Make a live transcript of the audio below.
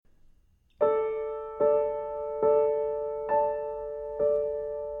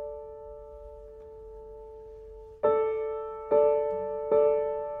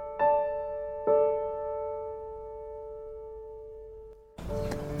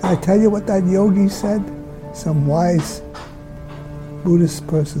I tell you what that yogi said? Some wise Buddhist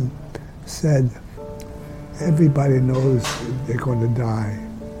person said, everybody knows they're going to die.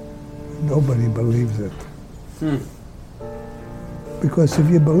 Nobody believes it. Because if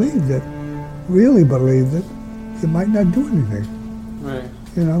you believed it, really believed it, you might not do anything. Right.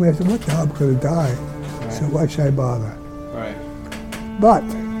 You know, I said, what the hell, I'm going to die, Right. so why should I bother? Right. But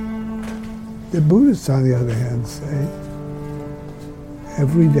the Buddhists, on the other hand, say,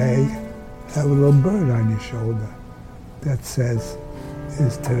 every day have a little bird on your shoulder that says,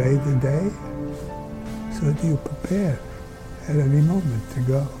 is today the day? So that you're prepared at any moment to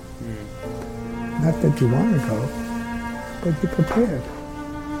go. Not that you want to go, but you're prepared.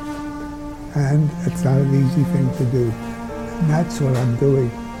 And it's not an easy thing to do. And that's what I'm doing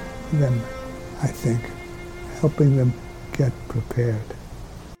them, I think, helping them get prepared.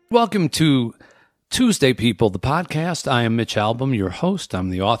 Welcome to Tuesday People, the podcast. I am Mitch Albom, your host. I'm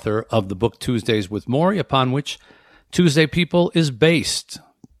the author of the book Tuesdays with Morrie, upon which Tuesday People is based.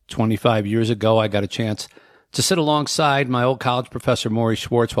 25 years ago, I got a chance to sit alongside my old college professor, Morrie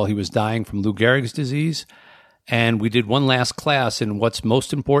Schwartz, while he was dying from Lou Gehrig's disease. And we did one last class in what's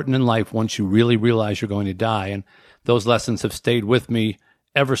most important in life once you really realize you're going to die. And those lessons have stayed with me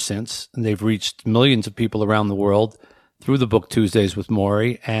ever since. And they've reached millions of people around the world through the book Tuesdays with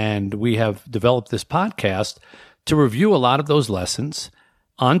Morrie. And we have developed this podcast to review a lot of those lessons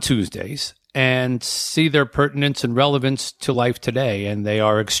on Tuesdays and see their pertinence and relevance to life today. And they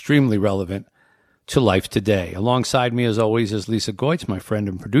are extremely relevant to life today. Alongside me, as always, is Lisa Goetz, my friend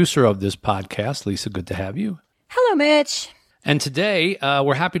and producer of this podcast. Lisa, good to have you. Hello, Mitch. And today,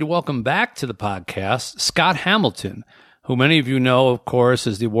 we're happy to welcome back to the podcast Scott Hamilton, who many of you know, of course,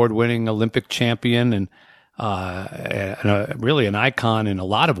 is the award-winning Olympic champion and really an icon in a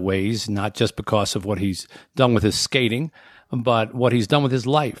lot of ways, not just because of what he's done with his skating, but what he's done with his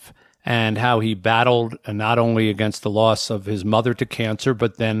life and how he battled not only against the loss of his mother to cancer,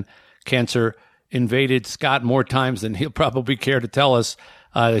 but then cancer invaded Scott more times than he'll probably care to tell us.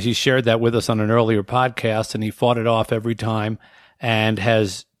 He shared that with us on an earlier podcast, and he fought it off every time and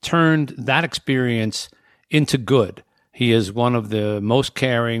has turned that experience into good. He is one of the most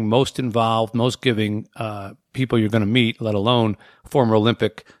caring, most involved, most giving people you're going to meet, let alone former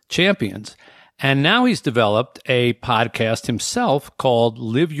Olympic champions. And now he's developed a podcast himself called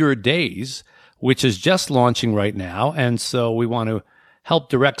Live Your Days, which is just launching right now. And so we want to help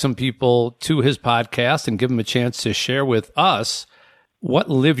direct some people to his podcast and give them a chance to share with us what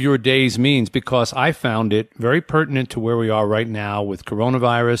Live Your Days means, because I found it very pertinent to where we are right now with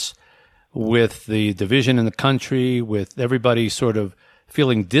coronavirus, with the division in the country, with everybody sort of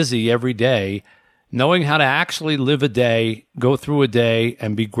feeling dizzy every day. Knowing how to actually live a day, go through a day,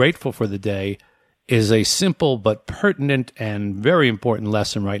 and be grateful for the day is a simple but pertinent and very important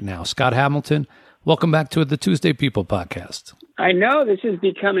lesson right now. Scott Hamilton, welcome back to the Tuesday People podcast. I know this is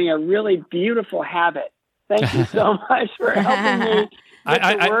becoming a really beautiful habit. Thank you so much for helping me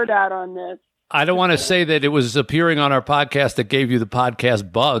get the word out on this. I don't want to say that it was appearing on our podcast that gave you the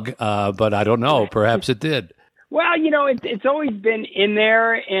podcast bug, but I don't know. Perhaps it did. Well, you know, it's always been in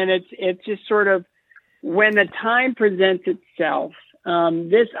there, and it's just sort of when the time presents itself.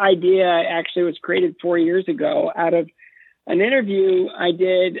 This idea actually was created 4 years ago out of an interview I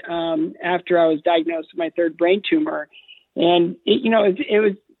did after I was diagnosed with my third brain tumor. And, it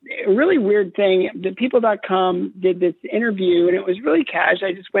was a really weird thing. The People.com did this interview, and it was really casual.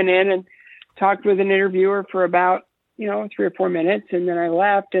 I just went in and talked with an interviewer for about, 3 or 4 minutes, and then I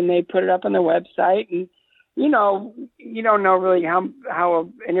left, and they put it up on their website. And, you don't know really how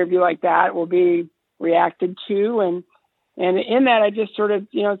an interview like that will be reacted to. And in that, I just sort of,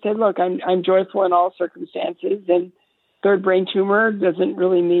 said, look, I'm joyful in all circumstances, and third brain tumor doesn't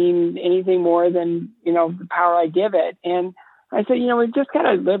really mean anything more than, the power I give it. And I said, we've just got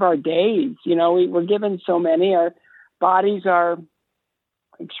to live our days. We're given so many. Our bodies are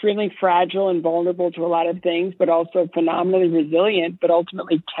extremely fragile and vulnerable to a lot of things, but also phenomenally resilient, but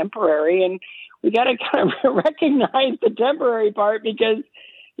ultimately temporary. And we got to kind of recognize the temporary part because,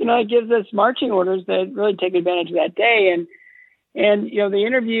 it gives us marching orders that really take advantage of that day. And the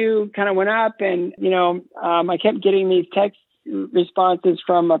interview kind of went up, and, I kept getting these text responses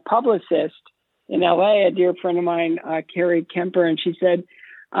from a publicist in LA, a dear friend of mine, Carrie Kemper, and she said,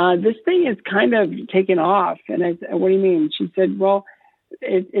 this thing is kind of taken off. And I said, what do you mean? She said, well,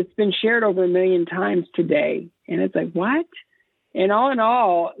 it's been shared over 1 million times today. And it's like, what? And all in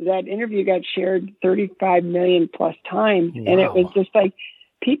all, that interview got shared 35 million plus times. Wow. And it was just like,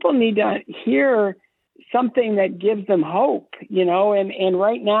 people need to hear something that gives them hope, and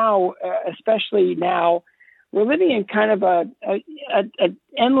right now, especially now we're living in kind of a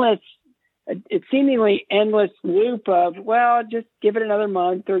endless, a seemingly endless loop of, well, just give it another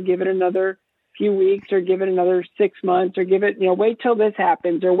month, or give it another few weeks, or give it another 6 months, or give it, wait till this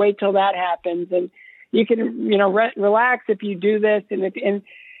happens, or wait till that happens. And you can, relax if you do this. And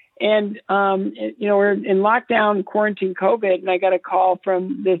we're in lockdown, quarantine, COVID, and I got a call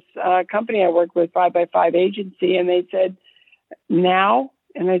from this company I work with, 5x5 agency, and they said, now?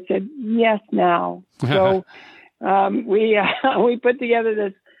 And I said, yes, now. So we put together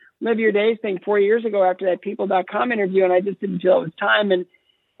this Live Your Days thing 4 years ago after that People.com interview, and I just didn't feel it was time. And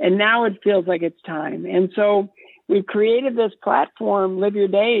now it feels like it's time. And so we've created this platform, Live Your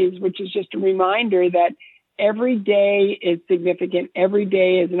Days, which is just a reminder that every day is significant. Every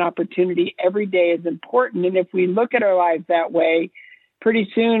day is an opportunity. Every day is important. And if we look at our lives that way,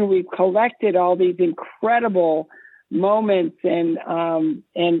 pretty soon we've collected all these incredible moments and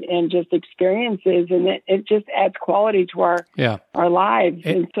just experiences, and it just adds quality to our lives.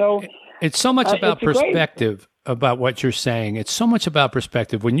 And so it's so much about perspective about what you're saying. It's so much about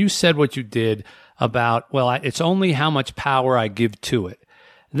perspective. When you said what you did about, it's only how much power I give to it.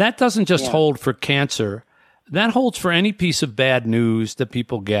 That doesn't just hold for cancer. That holds for any piece of bad news that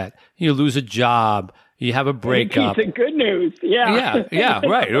people get. You lose a job, you have a breakup. Any piece of good news, right.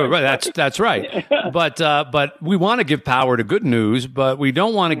 That's right. But we want to give power to good news, but we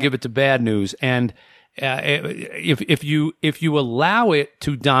don't want to give it to bad news. And if you allow it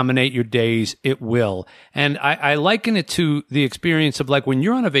to dominate your days, it will. And I liken it to the experience of like when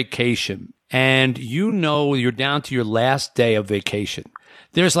you're on a vacation and you're down to your last day of vacation.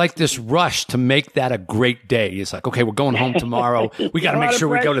 There's like this rush to make that a great day. It's like, okay, we're going home tomorrow. We got to make sure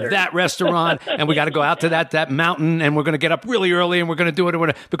we go to that restaurant, and we got to go out to that mountain, and we're going to get up really early, and we're going to do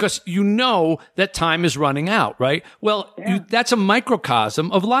it because you know that time is running out, right? Well, that's a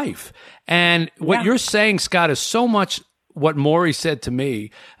microcosm of life. And what you're saying, Scott, is so much what Maury said to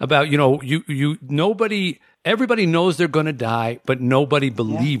me about, everybody knows they're going to die, but nobody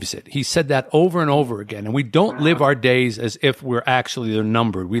believes it. He said that over and over again. And we don't live our days as if they're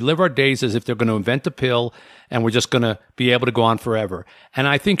numbered. We live our days as if they're going to invent a pill and we're just going to be able to go on forever. And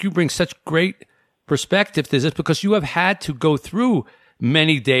I think you bring such great perspective to this because you have had to go through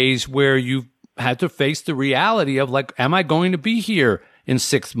many days where you've had to face the reality of like, am I going to be here in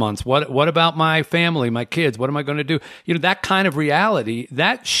 6 months? What about my family, my kids? What am I going to do? That kind of reality,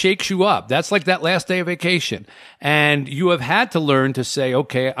 that shakes you up. That's like that last day of vacation. And you have had to learn to say,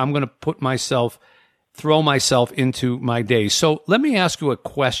 okay, I'm going to throw myself into my days. So let me ask you a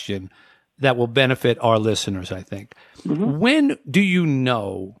question that will benefit our listeners, I think. Mm-hmm. When do you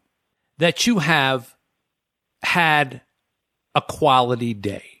know that you have had a quality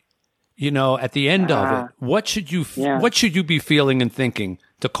day? At the end of it, what should you be feeling and thinking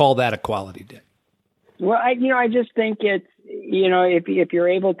to call that a quality day? Well, I just think it's, if you're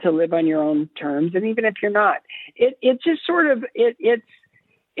able to live on your own terms, and even if you're not, it's just sort of,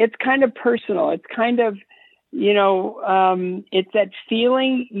 it's kind of personal. It's kind of, it's that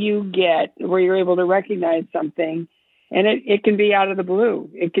feeling you get where you're able to recognize something, and it can be out of the blue.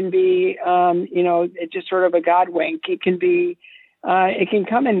 It can be, it's just sort of a God wink. It can be, it can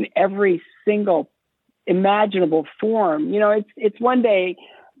come in every single imaginable form. It's one day,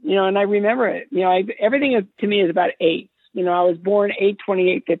 and I remember it. Everything to me is about eights. I was born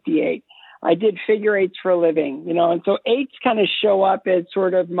 8/28/58. I did figure eights for a living, and so eights kind of show up as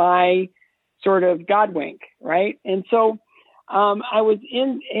sort of my sort of God wink, right? And so I was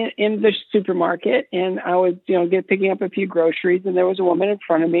in the supermarket, and I was, picking up a few groceries, and there was a woman in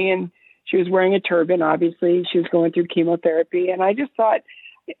front of me, and she was wearing a turban, obviously. She was going through chemotherapy. And I just thought,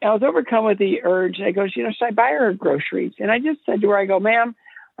 I was overcome with the urge. I go, should I buy her groceries? And I just said to her, I go, ma'am,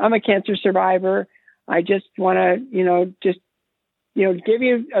 I'm a cancer survivor. I just want to, give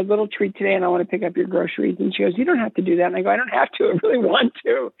you a little treat today, and I want to pick up your groceries. And she goes, you don't have to do that. And I go, I don't have to. I really want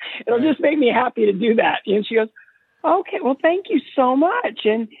to. It'll just make me happy to do that. And she goes, okay, well, thank you so much.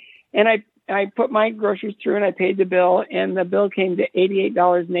 And I put my groceries through and I paid the bill, and the bill came to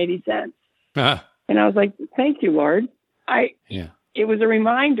 $88.80. Uh-huh. And I was like, thank you, Lord. It was a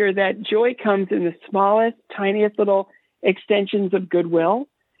reminder that joy comes in the smallest, tiniest little extensions of goodwill.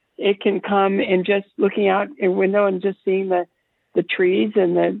 It can come in just looking out a window and just seeing the trees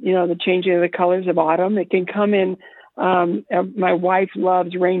and the changing of the colors of autumn. It can come in, my wife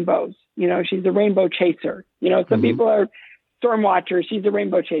loves rainbows. She's a rainbow chaser. Some people are storm watchers. She's a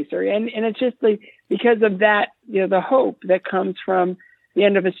rainbow chaser. And it's just because of that, the hope that comes from the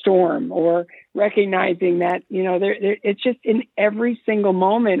end of a storm, or recognizing that, it's just in every single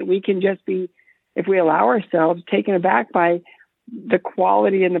moment we can just be, if we allow ourselves, taken aback by the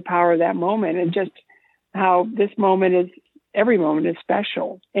quality and the power of that moment, and just how this moment is, every moment is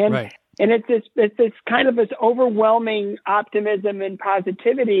special. And Right. and it's this kind of this overwhelming optimism and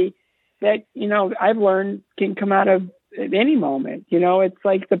positivity that, I've learned can come out of any moment. It's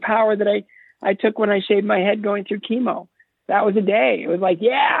like the power that I took when I shaved my head going through chemo. That was a day. It was like,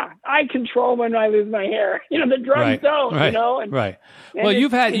 yeah, I control when I lose my hair. The drugs don't, Right. And, Right. and Well,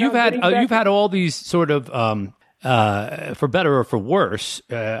 you've had getting back- all these sort of for better or for worse,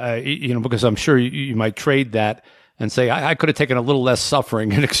 because I'm sure you might trade that and say I could have taken a little less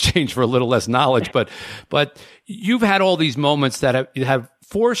suffering in exchange for a little less knowledge, but you've had all these moments that have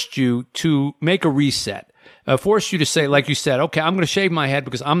forced you to make a reset. Forced you to say, like you said, okay, I'm going to shave my head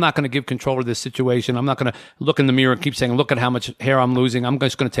because I'm not going to give control of this situation. I'm not going to look in the mirror and keep saying, look at how much hair I'm losing. I'm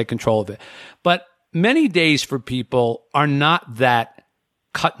just going to take control of it. But many days for people are not that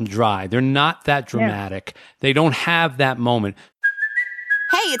cut and dry. They're not that dramatic. Yeah. They don't have that moment.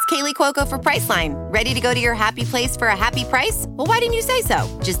 Hey, it's Kaylee Cuoco for Priceline. Ready to go to your happy place for a happy price? Well, why didn't you say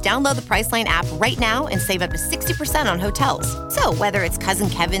so? Just download the Priceline app right now and save up to 60% on hotels. So whether it's Cousin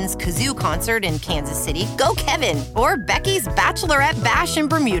Kevin's Kazoo Concert in Kansas City, go Kevin, or Becky's Bachelorette Bash in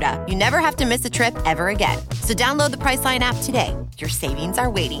Bermuda, you never have to miss a trip ever again. So download the Priceline app today. Your savings are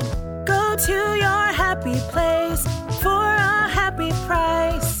waiting. Go to your happy place for a happy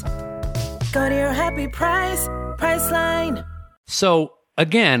price. Go to your happy price, Priceline. So,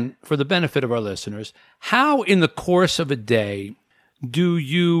 again, for the benefit of our listeners, how in the course of a day do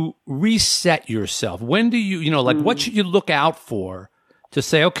you reset yourself? When do you, what should you look out for to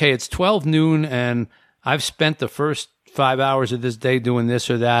say, okay, it's 12 noon and I've spent the first 5 hours of this day doing this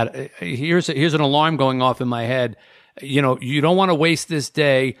or that. Here's an alarm going off in my head. You don't want to waste this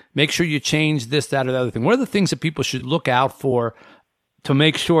day. Make sure you change this, that, or the other thing. What are the things that people should look out for to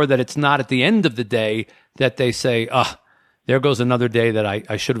make sure that it's not at the end of the day that they say, there goes another day that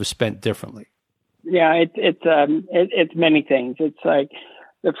I should have spent differently? Yeah, it's many things. It's like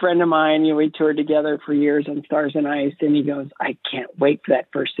a friend of mine, we toured together for years on Stars and Ice, and he goes, I can't wait for that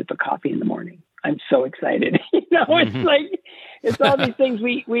first sip of coffee in the morning. I'm so excited. It's like, it's all these things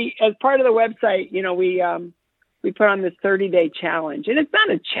we as part of the website, we put on this 30-day challenge, and it's not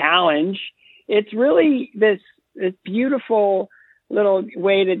a challenge. It's really this beautiful little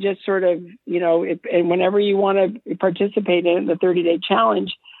way to just sort of, and whenever you want to participate in the 30-day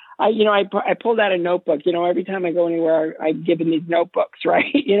challenge, I pulled out a notebook. Every time I go anywhere, I give them these notebooks, right?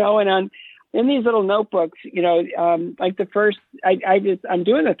 And in these little notebooks, like the first, I'm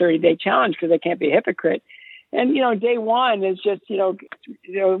doing the 30-day challenge because I can't be a hypocrite. And, day one is just,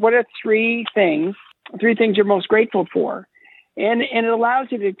 what are three things you're most grateful for? And it allows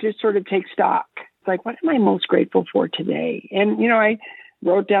you to just sort of take stock. It's like, what am I most grateful for today? And, I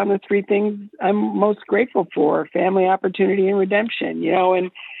wrote down the three things I'm most grateful for: family, opportunity, and redemption,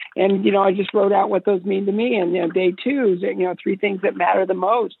 and I just wrote out what those mean to me. And, day two is, three things that matter the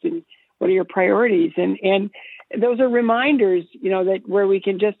most, and what are your priorities? And those are reminders, that where we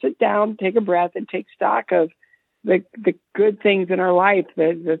can just sit down, take a breath, and take stock of the good things in our life,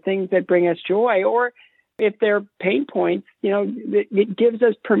 the things that bring us joy, or if they're pain points, it gives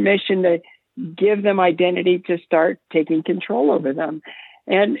us permission to give them identity, to start taking control over them.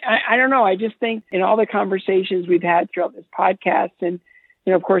 And I don't know, I just think in all the conversations we've had throughout this podcast, and,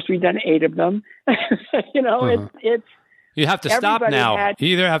 of course we've done 8 of them, it's, you have to stop now. You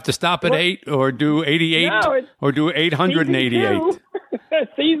either have to stop at 8 or do 88 or do 888.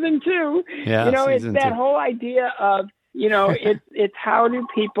 Season 2. Yeah, it's that whole idea of, it's how do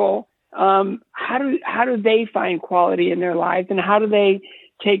people, how do they find quality in their lives, and how do they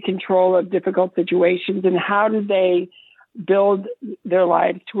take control of difficult situations, and how do they build their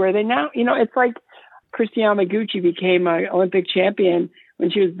lives to where they now, it's like Kristi Yamaguchi became an Olympic champion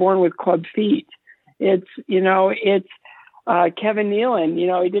when she was born with club feet. It's Kevin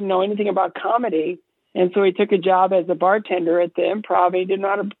Nealon, he didn't know anything about comedy. And so he took a job as a bartender at the Improv, and he didn't know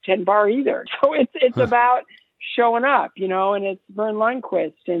how to pretend bar either. So it's about showing up, and it's Vern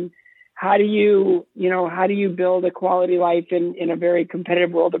Lundquist. And how do you build a quality life in a very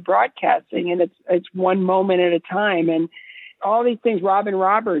competitive world of broadcasting? And it's one moment at a time. And all these things, Robin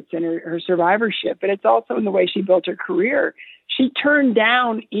Roberts and her survivorship, but it's also in the way she built her career. She turned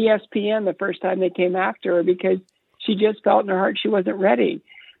down ESPN the first time they came after her because she just felt in her heart she wasn't ready.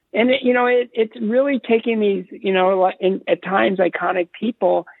 And it's really taking these, at times iconic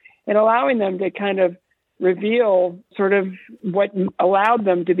people and allowing them to kind of reveal sort of what allowed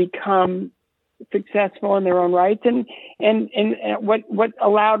them to become successful in their own rights, and what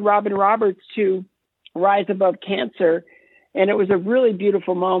allowed Robin Roberts to rise above cancer. And it was a really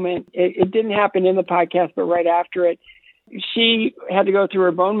beautiful moment. It didn't happen in the podcast, but right after it, she had to go through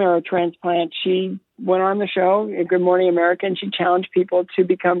her bone marrow transplant. She went on the show, Good Morning America, and she challenged people to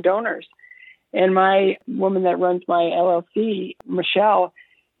become donors. And my woman that runs my LLC, Michelle,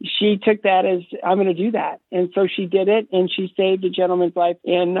 she took that as, I'm going to do that. And so she did it, and she saved a gentleman's life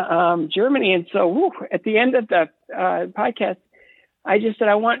in Germany. And so at the end of the podcast, I just said,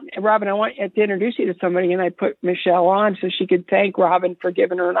 Robin, I want to introduce you to somebody. And I put Michelle on so she could thank Robin for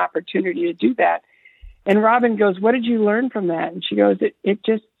giving her an opportunity to do that. And Robin goes, what did you learn from that? And she goes, it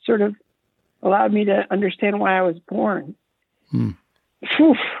just sort of allowed me to understand why I was born.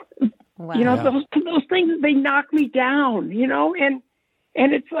 Wow. You know, those things, they knock me down, you know, and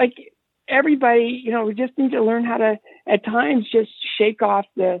it's like everybody, you know, we just need to learn how to, at times, just shake off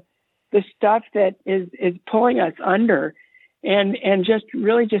the stuff that is pulling us under and just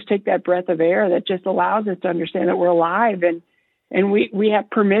really just take that breath of air that just allows us to understand that we're alive and we have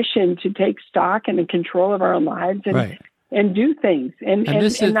permission to take stock and control of our own lives and do things and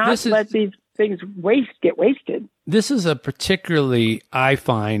not let these things get wasted. This is a particularly, I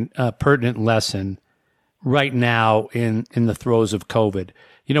find, pertinent lesson right now in the throes of COVID.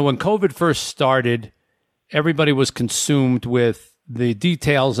 You know, when COVID first started, everybody was consumed with the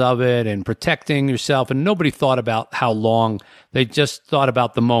details of it and protecting yourself, and nobody thought about how long. They just thought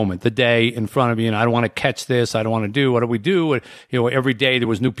about the moment, the day in front of you, and I don't want to catch this, I don't want to do, what do we do? You know, every day there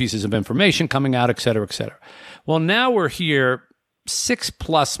was new pieces of information coming out, et cetera, et cetera. Well, now we're here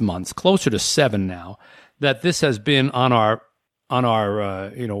 6+ months, closer to 7 now, that this has been on our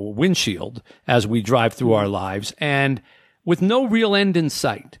windshield as we drive through our lives, and with no real end in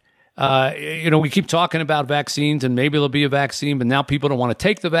sight. We keep talking about vaccines, and maybe there'll be a vaccine, but now people don't want to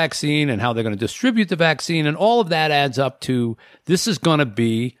take the vaccine and how they're going to distribute the vaccine, and all of that adds up to this is going to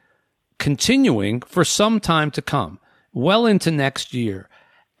be continuing for some time to come, well into next year.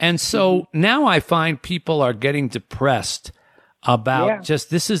 And so now I find people are getting depressed about just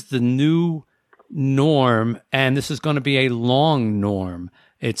this is the new norm, and this is going to be a long norm.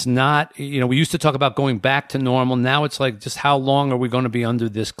 It's not, we used to talk about going back to normal. Now it's like, just how long are we going to be under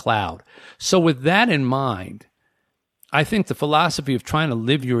this cloud? So with that in mind, I think the philosophy of trying to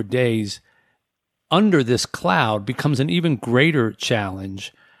live your days under this cloud becomes an even greater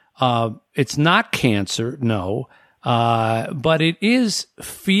challenge. It's not cancer, no, but it is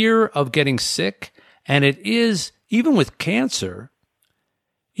fear of getting sick. And it is, even with cancer,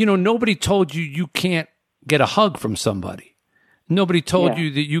 nobody told you can't get a hug from somebody. Nobody told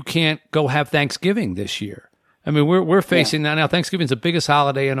you that you can't go have Thanksgiving this year. I mean, we're facing that now. Thanksgiving's the biggest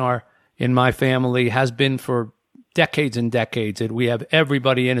holiday in my family, has been for decades and decades. We have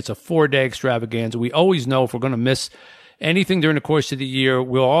everybody in. It's a 4-day extravaganza. We always know if we're going to miss anything during the course of the year,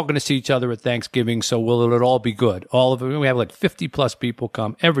 we're all going to see each other at Thanksgiving. So will it all be good? All of it. We have like 50+ people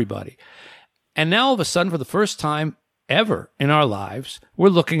come, everybody. And now all of a sudden, for the first time ever in our lives, we're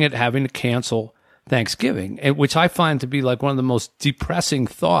looking at having to cancel Thanksgiving, which I find to be like one of the most depressing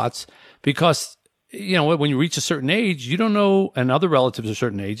thoughts, because, when you reach a certain age, you don't know, and other relatives of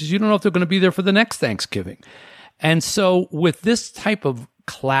certain ages, you don't know if they're going to be there for the next Thanksgiving. And so with this type of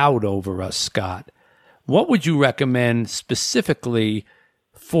cloud over us, Scott, what would you recommend specifically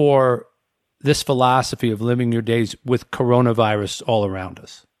for this philosophy of living your days with coronavirus all around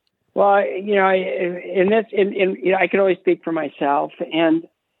us? Well, I can only speak for myself, and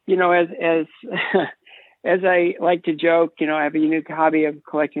as I like to joke, I have a unique hobby of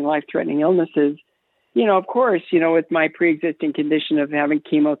collecting life-threatening illnesses. Of course, with my pre-existing condition of having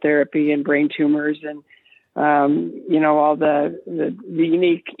chemotherapy and brain tumors and, all the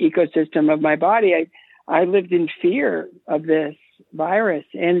unique ecosystem of my body, I lived in fear of this virus.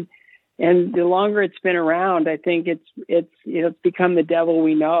 And the longer it's been around, I think it's become the devil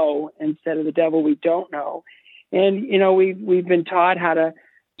we know instead of the devil we don't know. And, we've been taught how to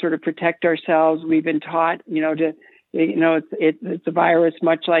sort of protect ourselves. We've been taught, it's a virus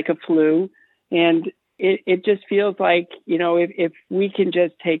much like a flu. And it just feels like, if we can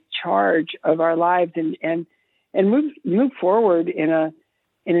just take charge of our lives and move forward in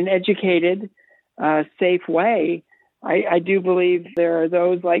an educated, safe way, I do believe there are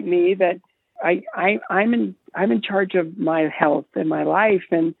those like me that I'm in charge of my health and my life.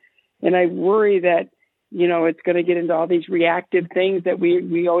 And I worry that, it's going to get into all these reactive things that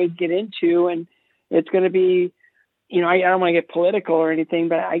we always get into. And it's going to be, I don't want to get political or anything,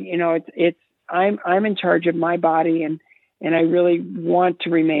 but I'm in charge of my body, and I really want to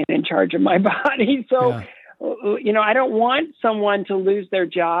remain in charge of my body. So, I don't want someone to lose their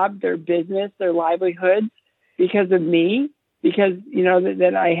job, their business, their livelihoods because of me, because,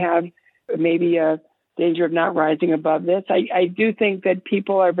 that I have maybe a danger of not rising above this. I do think that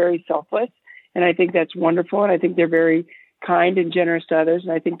people are very selfless, and I think that's wonderful. And I think they're very kind and generous to others.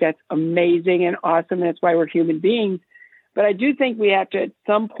 And I think that's amazing and awesome. And that's why we're human beings. But I do think we have to, at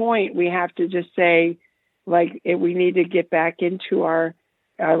some point, we have to just say, like, we need to get back into our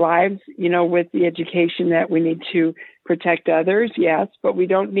lives, you know, with the education that we need to protect others. Yes, but we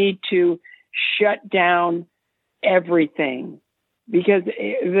don't need to shut down everything, because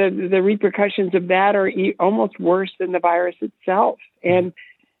the repercussions of that are almost worse than the virus itself. And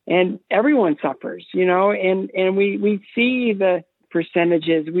everyone suffers, you know, and we see the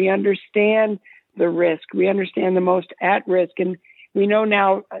percentages. We understand the risk. We understand the most at risk. And we know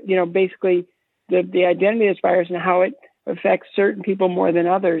now, you know, basically the identity of this virus and how it affects certain people more than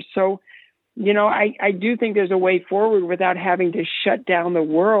others. So, you know, I do think there's a way forward without having to shut down the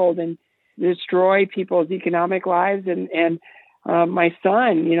world and destroy people's economic lives. And my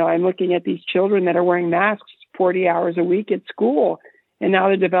son, you know, I'm looking at these children that are wearing masks 40 hours a week at school. And now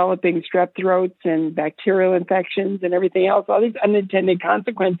they're developing strep throats and bacterial infections and everything else, all these unintended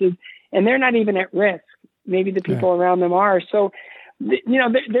consequences. And they're not even at risk. Maybe the people around them are. So, you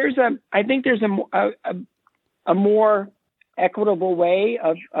know, I think there's a more equitable way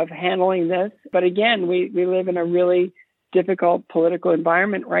of handling this. But again, we live in a really difficult political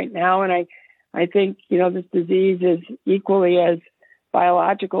environment right now. And I think, you know, this disease is equally as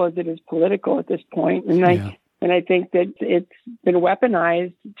biological as it is political at this point. And I think that it's been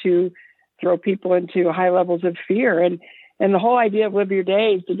weaponized to throw people into high levels of fear. And the whole idea of Live Your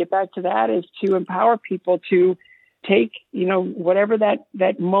Days, to get back to that, is to empower people to take, you know, whatever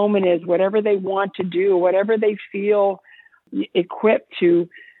that moment is, whatever they want to do, whatever they feel equipped to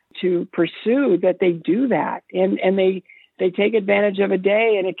pursue, that they do that. And they take advantage of a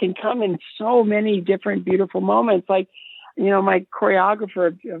day, and it can come in so many different beautiful moments. Like, you know, my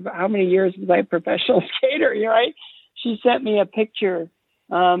choreographer of how many years was I a professional skater, right? She sent me a picture.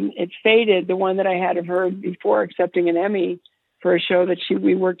 It faded, the one that I had of her before accepting an Emmy for a show that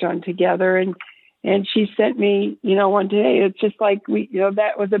we worked on together. And she sent me, you know, one day. It's just like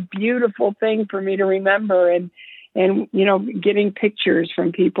that was a beautiful thing for me to remember. And, you know, getting pictures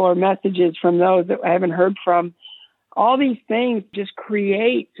from people or messages from those that I haven't heard from. All these things just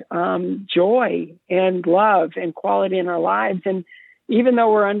create joy and love and quality in our lives. And even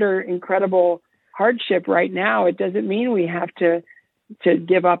though we're under incredible hardship right now, it doesn't mean we have to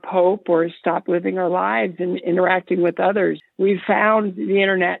give up hope or stop living our lives and interacting with others. We've found the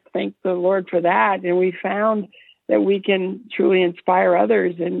internet, thank the Lord for that. And we found that we can truly inspire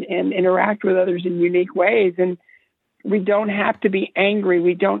others and interact with others in unique ways. And we don't have to be angry.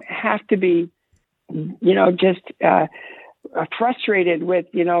 We don't have to be, you know, just frustrated with,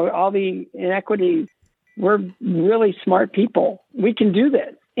 you know, all the inequities. We're really smart people. We can do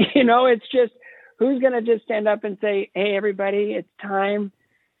this. You know, it's just, who's going to just stand up and say, hey, everybody, it's time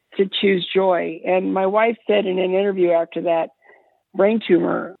to choose joy? And my wife said in an interview after that brain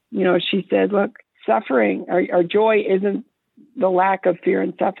tumor, you know, she said, look, suffering, our joy isn't the lack of fear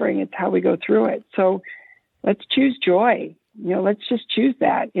and suffering. It's how we go through it. So let's choose joy. You know, let's just choose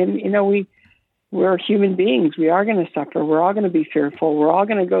that. And, you know, we're human beings. We are going to suffer. We're all going to be fearful. We're all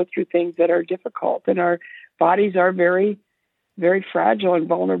going to go through things that are difficult. And our bodies are very, very fragile and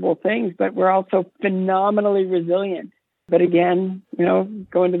vulnerable things, but we're also phenomenally resilient. But again, you know,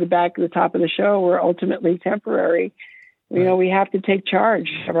 going to the top of the show, we're ultimately temporary. You know, we have to take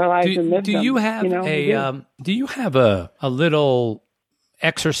charge of our lives and live them. Do you have a little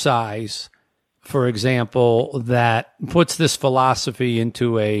exercise, for example, that puts this philosophy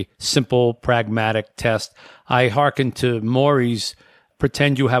into a simple, pragmatic test? I hearken to Maury's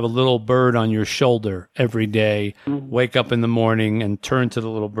pretend you have a little bird on your shoulder every day, wake up in the morning and turn to the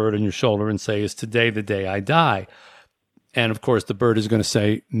little bird on your shoulder and say, is today the day I die? And of course, the bird is going to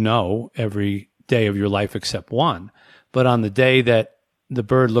say no every day of your life except one. But on the day that the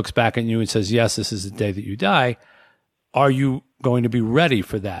bird looks back at you and says, yes, this is the day that you die, are you going to be ready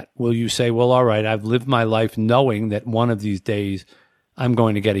for that? Will you say, well, all right, I've lived my life knowing that one of these days I'm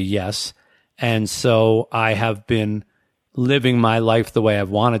going to get a yes. And so I have been living my life the way I've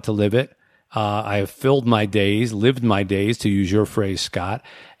wanted to live it. I have filled my days, lived my days, to use your phrase, Scott.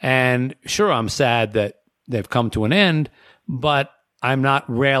 And sure, I'm sad that they've come to an end, but I'm not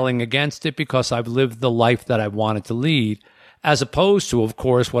railing against it because I've lived the life that I wanted to lead, as opposed to, of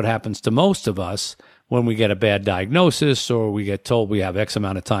course, what happens to most of us when we get a bad diagnosis or we get told we have X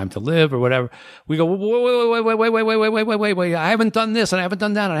amount of time to live or whatever. We go, wait, I haven't done this and I haven't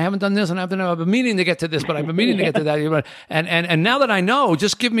done that and I haven't done this and I've been meaning to get to this, but I've been meaning to get to that. And now that I know,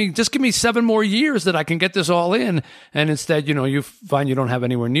 just give me 7 more years that I can get this all in. And instead, you know, you find you don't have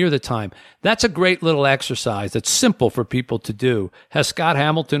anywhere near the time. That's a great little exercise that's simple for people to do. Has Scott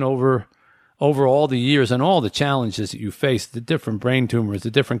Hamilton over over all the years and all the challenges that you face, the different brain tumors,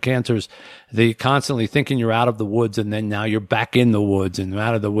 the different cancers, the constantly thinking you're out of the woods and then now you're back in the woods and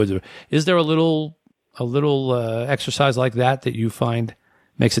out of the woods. Is there a little exercise like that you find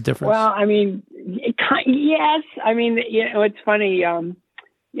makes a difference? Well, I mean, yes. I mean, it's funny.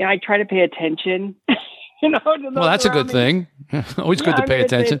 I try to pay attention. To well, that's a good thing. Always good to pay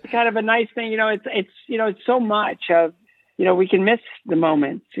attention. It's kind of a nice thing. It's so much of, we can miss the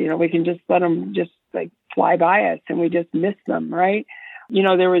moments. We can just let them just like fly by us and we just miss them, right?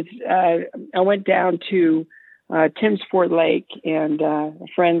 There was, I went down to Tim's Ford Lake and a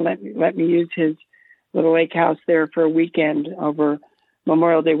friend let me use his little lake house there for a weekend over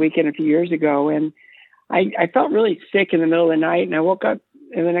Memorial Day weekend a few years ago. And I felt really sick in the middle of the night and I woke up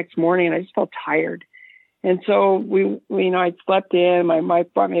the next morning and I just felt tired. And so we I slept in. My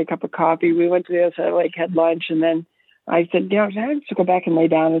wife brought me a cup of coffee. We went to the other side of the lake, had lunch, and then I said, I have to go back and lay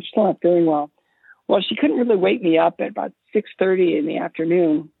down. I'm still not feeling well. Well, she couldn't really wake me up at about 6:30 in the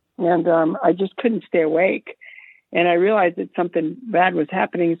afternoon, and I just couldn't stay awake. And I realized that something bad was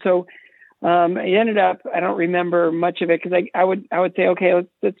happening. So it ended up, I don't remember much of it because I would say, okay,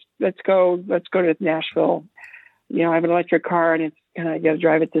 let's go to Nashville. I have an electric car and I got to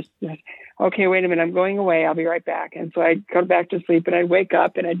drive it this. Okay, wait a minute, I'm going away. I'll be right back. And so I'd go back to sleep and I'd wake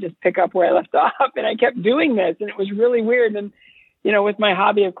up and I'd just pick up where I left off. And I kept doing this and it was really weird. And, with my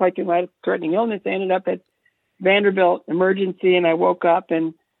hobby of collecting life-threatening illness, I ended up at Vanderbilt emergency and I woke up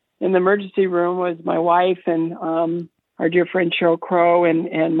and in the emergency room was my wife and our dear friend Cheryl Crow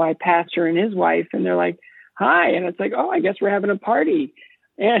and my pastor and his wife. And they're like, hi. And it's like, oh, I guess we're having a party.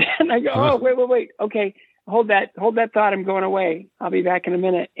 And I go, oh, wait. Okay, hold that thought. I'm going away. I'll be back in a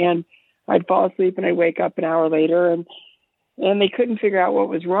minute. And I'd fall asleep and I'd wake up an hour later and they couldn't figure out what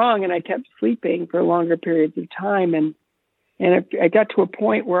was wrong. And I kept sleeping for longer periods of time. And I got to a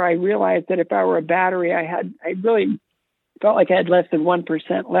point where I realized that if I were a battery, I really felt like I had less than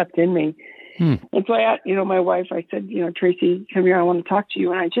 1% left in me. And so I asked, my wife, I said, Tracy, come here. I want to talk to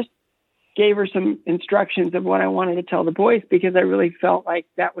you. And I just gave her some instructions of what I wanted to tell the boys because I really felt like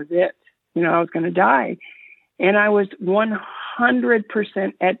that was it. I was going to die. And I was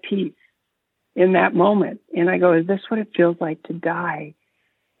 100% at peace in that moment. And I go, is this what it feels like to die?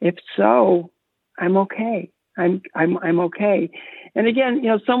 If so, I'm okay. I'm okay. And again,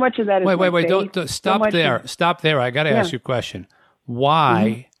 so much of that is wait. Don't stop there. Stop there. I got to ask you a question.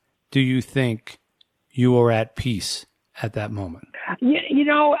 Why do you think you were at peace at that moment?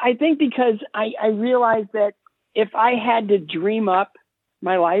 I think because I realized that if I had to dream up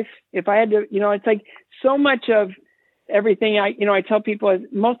my life, if I had to, it's like so much of everything I tell people is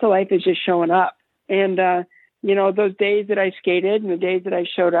most of life is just showing up. And, those days that I skated and the days that I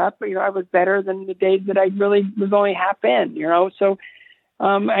showed up, I was better than the days that I really was only half in, So,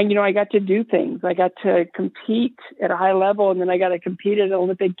 I got to do things. I got to compete at a high level and then I got to compete at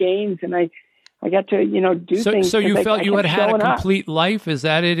Olympic Games and I got to, do things. So you felt you had a complete life? Is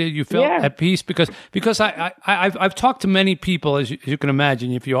that it? You felt at peace? Because I've talked to many people, as you can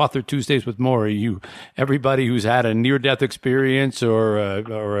imagine, if you author Tuesdays with Morrie, everybody who's had a near-death experience or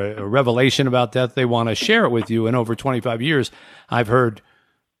a revelation about death, they want to share it with you. And over 25 years, I've heard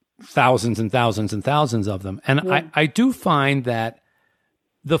thousands and thousands and thousands of them. And I do find that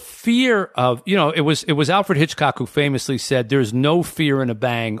the fear of, it was Alfred Hitchcock who famously said, there's no fear in a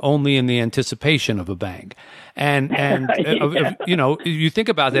bang, only in the anticipation of a bang. And you think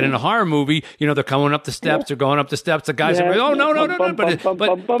about that in a horror movie, they're coming up the steps, they're going up the steps, the guys are, oh, no.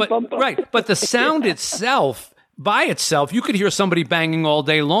 But the sound itself, by itself, you could hear somebody banging all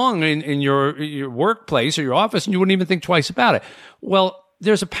day long in your workplace or your office and you wouldn't even think twice about it. Well,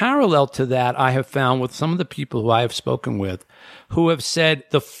 there's a parallel to that I have found with some of the people who I have spoken with who have said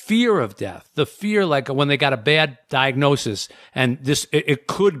the fear of death, the fear like when they got a bad diagnosis and it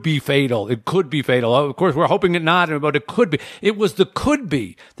could be fatal. It could be fatal. Of course, we're hoping it not, but it could be. It was the could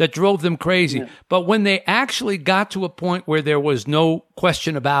be that drove them crazy. Yeah. But when they actually got to a point where there was no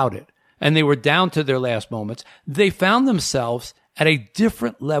question about it and they were down to their last moments, they found themselves at a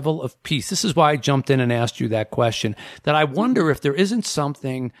different level of peace. This is why I jumped in and asked you that question, that I wonder if there isn't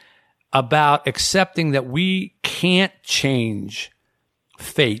something about accepting that we can't change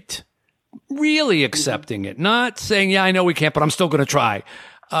fate, really accepting it, not saying, yeah, I know we can't, but I'm still going to try.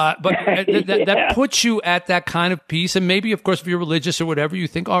 But that puts you at that kind of peace. And maybe, of course, if you're religious or whatever, you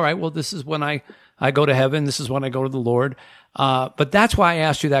think, all right, well, this is when I go to heaven. This is when I go to the Lord. But that's why I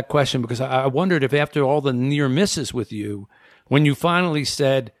asked you that question, because I wondered if after all the near misses with you, when you finally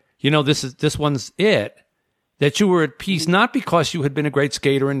said, this one's it, that you were at peace, not because you had been a great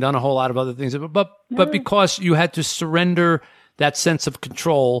skater and done a whole lot of other things, but because you had to surrender that sense of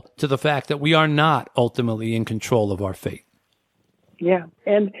control to the fact that we are not ultimately in control of our fate. Yeah.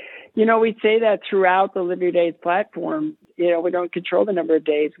 And, you know, we say that throughout the Live Your Days platform. You know, we don't control the number of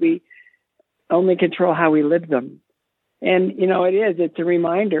days. We only control how we live them. And, you know, it's a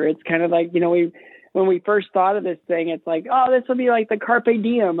reminder. It's kind of like, you know, when we first thought of this thing, it's like, oh, this will be like the carpe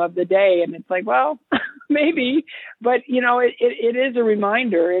diem of the day. And it's like, well, maybe, but, you know, it is a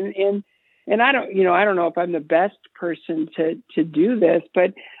reminder. And I don't know if I'm the best person to do this,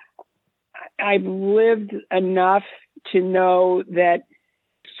 but I've lived enough to know that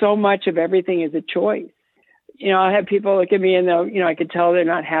so much of everything is a choice. You know, I'll have people look at me and they'll, you know, I could tell they're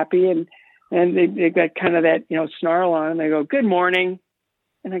not happy and they've got kind of that, you know, snarl on, and they go, good morning.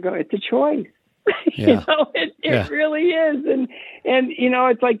 And I go, it's a choice. Yeah. You know, it really is. And, you know,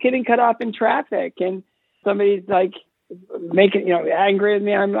 it's like getting cut off in traffic and somebody's like making, you know, angry with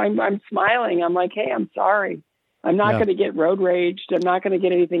me. I'm smiling. I'm like, hey, I'm sorry. I'm not going to get road raged. I'm not going to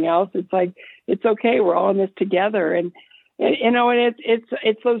get anything else. It's like, it's okay. We're all in this together. And you know, and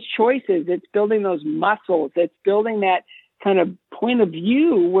it's those choices. It's building those muscles. It's building that kind of point of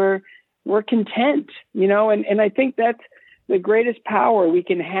view where we're content, you know, and I think that's the greatest power we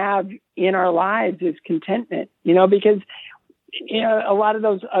can have in our lives is contentment, you know, because, you know, a lot of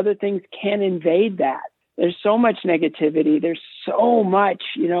those other things can invade that. There's so much negativity. There's so much,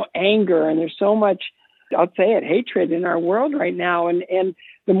 you know, anger, and there's so much, I'll say it, hatred in our world right now. And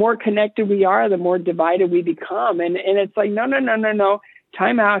the more connected we are, the more divided we become. And it's like, no.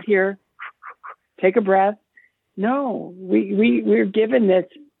 Time out here. Take a breath. No, we're given this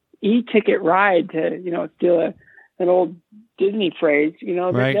e-ticket ride to, you know, steal an old Disney phrase, you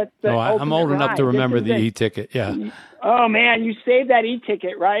know. Right. I'm old enough to remember the e-ticket. Yeah. Oh man, you saved that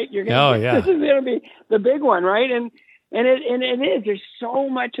e-ticket, right? You're gonna. This is gonna be the big one, right? And it is. There's so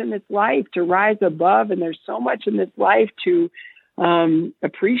much in this life to rise above, and there's so much in this life to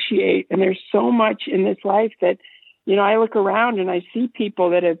appreciate, and there's so much in this life that, you know, I look around and I see people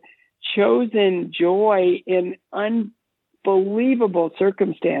that have chosen joy in unbelievable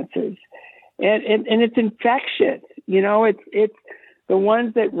circumstances, and it's infectious. You know, it's the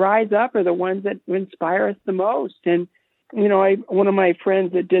ones that rise up are the ones that inspire us the most. And, you know, one of my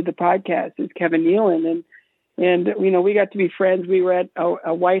friends that did the podcast is Kevin Nealon, and, you know, we got to be friends. We were at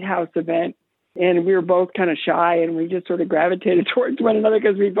a White House event, and we were both kind of shy, and we just sort of gravitated towards one another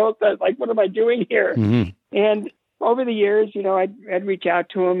because we both thought, like, what am I doing here? Mm-hmm. And over the years, you know, I'd reach out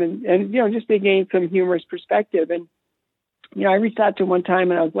to him and, you know, just to gain some humorous perspective. And, you know, I reached out to him one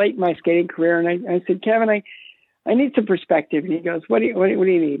time, and I was late in my skating career, and I said, Kevin, I need some perspective. And he goes, what do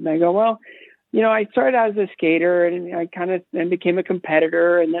you need? And I go, well, you know, I started out as a skater, and I kind of then became a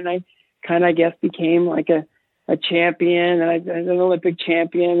competitor. And then I kind of, I guess, became like a champion, and I was an Olympic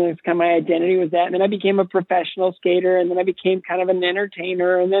champion. And it's kind of my identity was that. And then I became a professional skater, and then I became kind of an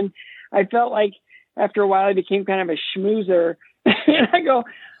entertainer. And then I felt like after a while I became kind of a schmoozer. And I go,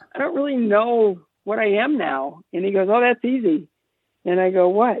 I don't really know what I am now. And he goes, oh, that's easy. And I go,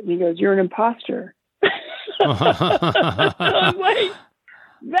 what? And he goes, you're an imposter. I'm like,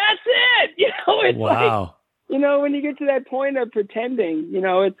 that's it. You know, it's like, you know, when you get to that point of pretending, you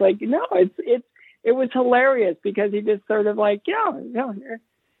know, it's like, no, it was hilarious because he just sort of like,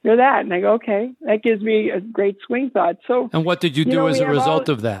 you're that. And I go, okay, that gives me a great swing thought. So, and what did you do as a result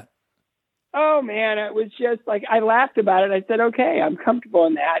of that? Oh man, it was just like, I laughed about it. I said, okay, I'm comfortable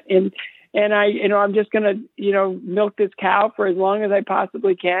in that. And I, you know, I'm just going to, you know, milk this cow for as long as I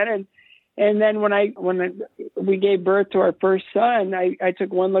possibly can. And then when we gave birth to our first son, I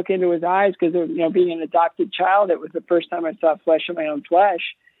took one look into his eyes because, you know, being an adopted child, it was the first time I saw flesh of my own flesh.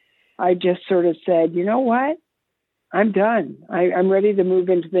 I just sort of said, you know what? I'm done. I'm ready to move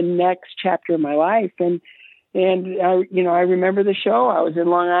into the next chapter of my life. And you know, I remember the show. I was in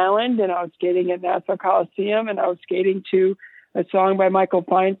Long Island, and I was skating at Nassau Coliseum, and I was skating to a song by Michael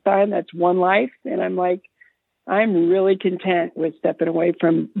Feinstein, that's One Life. And I'm like, I'm really content with stepping away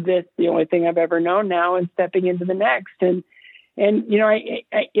from this, the only thing I've ever known now, and stepping into the next. And you know,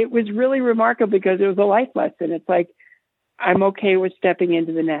 it was really remarkable because it was a life lesson. It's like, I'm okay with stepping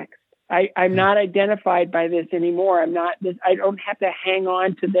into the next. I'm not identified by this anymore. I'm not this. I don't have to hang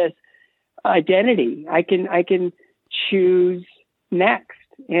on to this identity. I can choose next.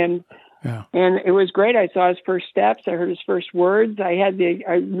 And it was great. I saw his first steps. I heard his first words. I had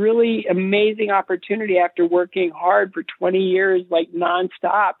a really amazing opportunity after working hard for 20 years, like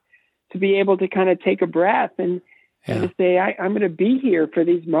nonstop, to be able to kind of take a breath and to say, I'm going to be here for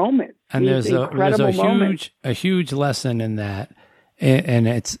these moments. And there's a huge lesson in that. And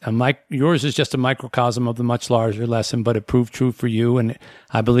it's yours is just a microcosm of the much larger lesson, but it proved true for you. And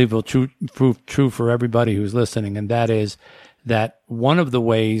I believe it will prove true for everybody who's listening. And that is that one of the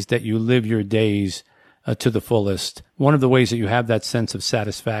ways that you live your days to the fullest, one of the ways that you have that sense of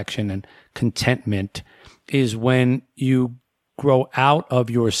satisfaction and contentment is when you grow out of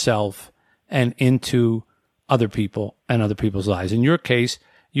yourself and into other people and other people's lives. In your case,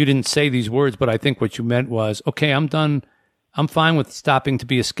 you didn't say these words, but I think what you meant was, okay, I'm done. I'm fine with stopping to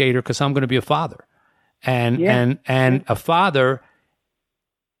be a skater because I'm going to be a father. And a father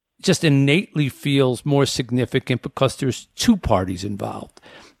just innately feels more significant because there's two parties involved.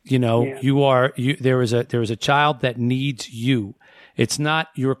 You know, there is a child that needs you. It's not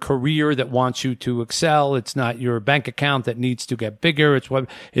your career that wants you to excel. It's not your bank account that needs to get bigger.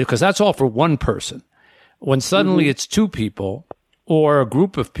 Because that's all for one person. When suddenly it's two people or a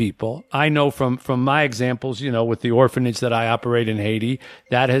group of people, I know from my examples, you know, with the orphanage that I operate in Haiti,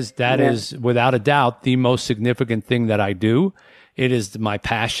 that is without a doubt the most significant thing that I do. It is my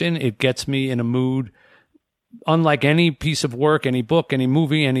passion. It gets me in a mood unlike any piece of work, any book, any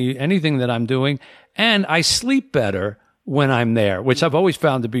movie, anything that I'm doing. And I sleep better when I'm there, which I've always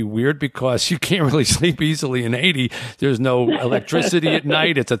found to be weird because you can't really sleep easily in Haiti. There's no electricity at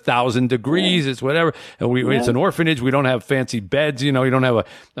night. It's 1,000 degrees. It's whatever. And it's an orphanage. We don't have fancy beds. You know, you don't have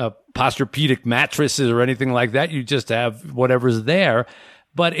a Posturepedic mattresses or anything like that. You just have whatever's there.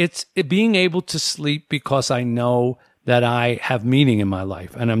 But it's being able to sleep because I know that I have meaning in my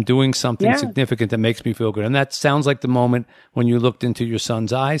life and I'm doing something significant that makes me feel good. And that sounds like the moment when you looked into your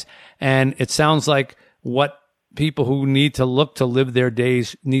son's eyes. And it sounds like what people who need to look to live their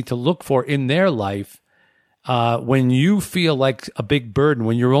days need to look for in their life. When you feel like a big burden,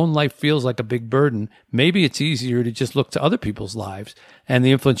 when your own life feels like a big burden, maybe it's easier to just look to other people's lives and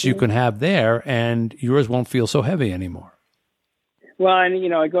the influence you can have there, and yours won't feel so heavy anymore. Well, and, you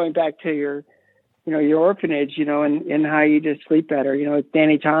know, going back to your orphanage, you know, and how you just sleep better. You know, it's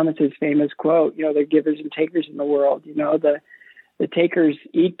Danny Thomas's famous quote, you know, they're givers and takers in the world. You know, the takers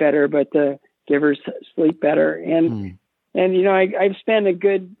eat better, but the givers sleep better. And, you know, I've spent a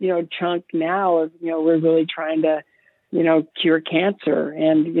good, you know, chunk now of, you know, we're really trying to, you know, cure cancer.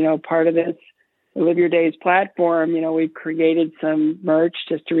 And, you know, part of this Live Your Days platform, you know, we've created some merch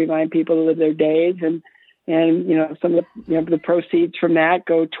just to remind people to live their days. And, you know, some of the, you know, the proceeds from that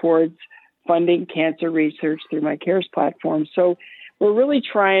go towards funding cancer research through my CARES platform. So we're really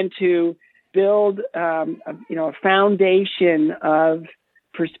trying to build, you know, a foundation of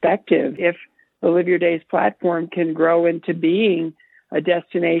perspective. If the Live Your Days platform can grow into being a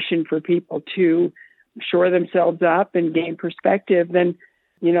destination for people to shore themselves up and gain perspective, then,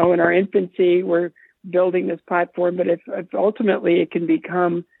 you know, in our infancy, we're building this platform. But if ultimately it can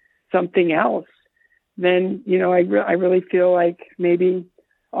become something else, then, you know, I really feel like maybe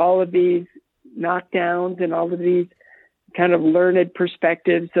all of these knockdowns and all of these kind of learned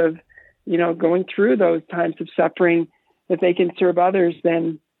perspectives of, you know, going through those times of suffering, if they can serve others,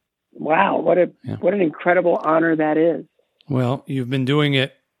 then wow, what an incredible honor that is. Well, you've been doing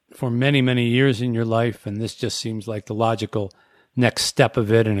it for many, many years in your life, and this just seems like the logical next step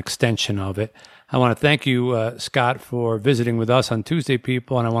of it, an extension of it. I want to thank you, Scott, for visiting with us on Tuesday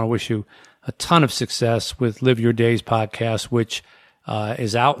People, and I want to wish you a ton of success with Live Your Days podcast, which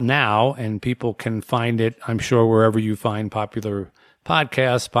is out now, and people can find it, I'm sure, wherever you find popular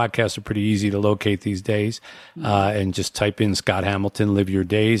podcasts. Podcasts are pretty easy to locate these days, and just type in Scott Hamilton, Live Your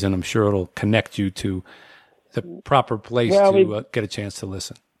Days, and I'm sure it'll connect you to the proper place to get a chance to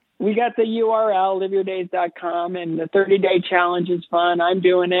listen. We got the URL, liveyourdays.com, and the 30-day challenge is fun. I'm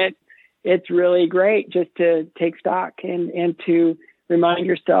doing it. It's really great just to take stock and to remind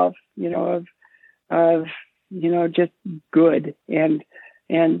yourself, you know, of you know, just good and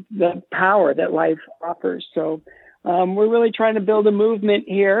the power that life offers. So we're really trying to build a movement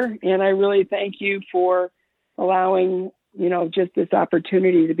here, and I really thank you for allowing, you know, just this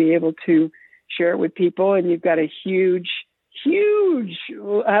opportunity to be able to share it with people. And you've got a huge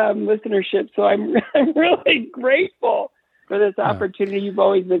listenership. So I'm really grateful for this opportunity. You've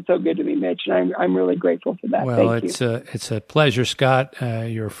always been so good to me, Mitch, and I'm really grateful for that. Well, Thank you. It's a pleasure, Scott.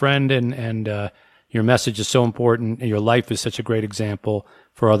 You're a friend, and your message is so important. Your life is such a great example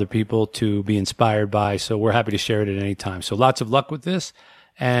for other people to be inspired by. So we're happy to share it at any time. So lots of luck with this,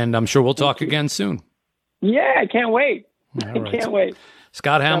 and I'm sure we'll talk again soon. Yeah, I can't wait. All right. I can't wait.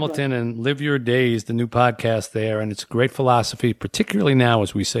 Scott Hamilton and Live Your Days, the new podcast there. And it's a great philosophy, particularly now,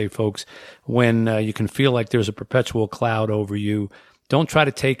 as we say, folks, when you can feel like there's a perpetual cloud over you. Don't try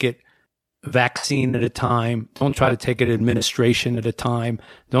to take it vaccine at a time. Don't try to take it administration at a time.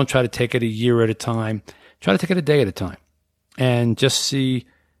 Don't try to take it a year at a time. Try to take it a day at a time and just see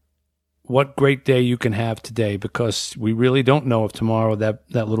what great day you can have today, because we really don't know if tomorrow that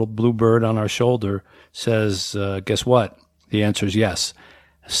little blue bird on our shoulder says, guess what? The answer is yes.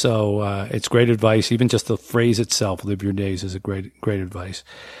 So it's great advice. Even just the phrase itself, live your days, is a great advice.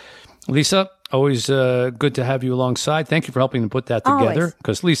 Lisa, always good to have you alongside. Thank you for helping to put that together.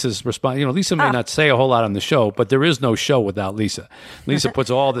 Because Lisa's Lisa may not say a whole lot on the show, but there is no show without Lisa. Lisa puts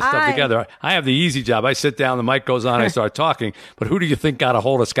all this stuff together. I have the easy job. I sit down, the mic goes on, I start talking. But who do you think got a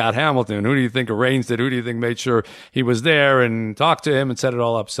hold of Scott Hamilton? Who do you think arranged it? Who do you think made sure he was there and talked to him and set it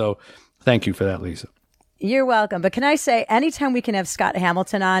all up? So thank you for that, Lisa. You're welcome. But can I say, anytime we can have Scott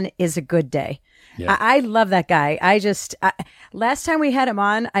Hamilton on is a good day. Yeah. I love that guy. Last time we had him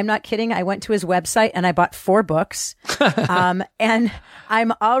on, I'm not kidding, I went to his website and I bought 4 books. And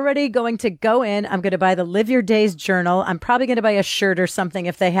I'm already going to go in. I'm going to buy the Live Your Days journal. I'm probably going to buy a shirt or something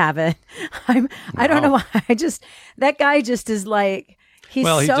if they have it. I don't know why. That guy just is like, he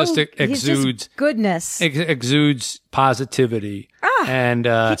just exudes goodness. Exudes positivity.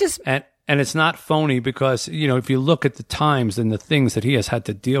 And it's not phony because, if you look at the times and the things that he has had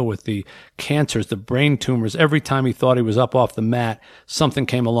to deal with, the cancers, the brain tumors, every time he thought he was up off the mat, something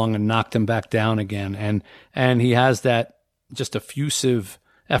came along and knocked him back down again. And he has that just effusive,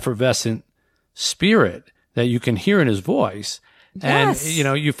 effervescent spirit that you can hear in his voice. Yes.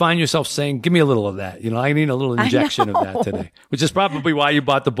 And, you find yourself saying, give me a little of that. I need a little injection of that today, which is probably why you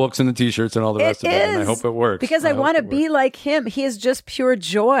bought the books and the T-shirts and all the rest of it. And I hope it works. Because I want to be like him. He is just pure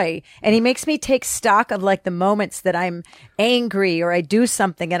joy. And he makes me take stock of like the moments that I'm angry or I do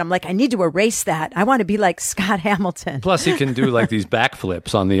something and I'm like, I need to erase that. I want to be like Scott Hamilton. Plus he can do like these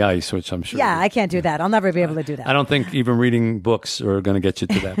backflips on the ice, which I'm sure. Yeah, I can't do that. I'll never be able to do that. I don't think even reading books are going to get you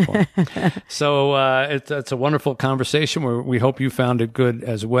to that point. So it's a wonderful conversation where we hope you found it good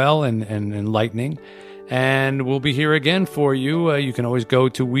as well and enlightening. And we'll be here again for you. You can always go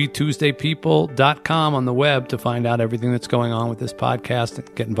to WeTuesdayPeople.com on the web to find out everything that's going on with this podcast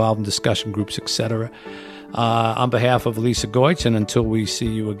and get involved in discussion groups, etc. On behalf of Lisa Goetz, and until we see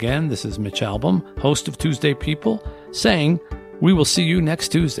you again, this is Mitch Albom, host of Tuesday People, saying we will see you next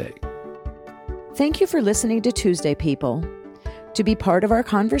Tuesday. Thank you for listening to Tuesday People. To be part of our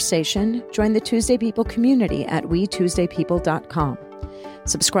conversation, join the Tuesday People community at WeTuesdayPeople.com.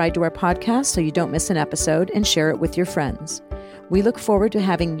 Subscribe to our podcast so you don't miss an episode and share it with your friends. We look forward to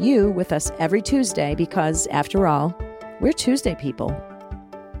having you with us every Tuesday because, after all, we're Tuesday People.